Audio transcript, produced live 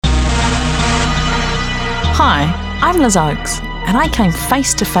Hi, I'm Liz Oakes, and I came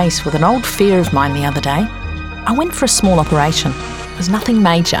face to face with an old fear of mine the other day. I went for a small operation. It was nothing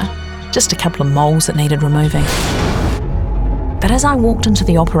major, just a couple of moles that needed removing. But as I walked into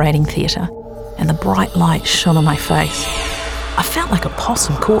the operating theatre and the bright light shone on my face, I felt like a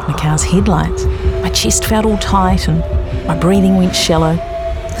possum caught in a car's headlights. My chest felt all tight and my breathing went shallow.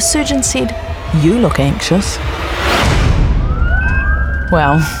 The surgeon said, "You look anxious."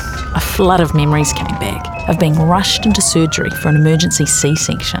 Well, a flood of memories came back of being rushed into surgery for an emergency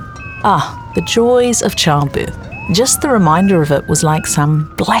C-section. The joys of childbirth. Just the reminder of it was like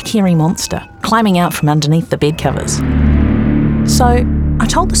some black hairy monster climbing out from underneath the bed covers. So I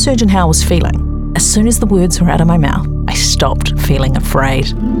told the surgeon how I was feeling. As soon as the words were out of my mouth, I stopped feeling afraid.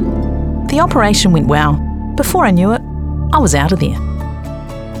 The operation went well. Before I knew it, I was out of there.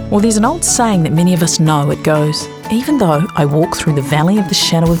 Well, there's an old saying that many of us know. It goes, "Even though I walk through the valley of the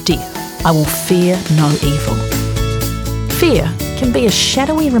shadow of death, I will fear no evil." Fear can be a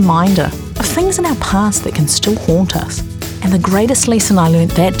shadowy reminder of things in our past that can still haunt us. And the greatest lesson I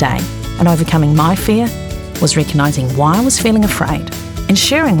learnt that day in overcoming my fear was recognising why I was feeling afraid and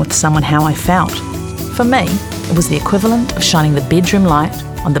sharing with someone how I felt. For me, it was the equivalent of shining the bedroom light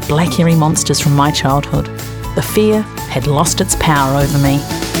on the black hairy monsters from my childhood. The fear had lost its power over me.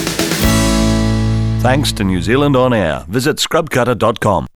 Thanks to New Zealand On Air. Visit scrubcutter.com.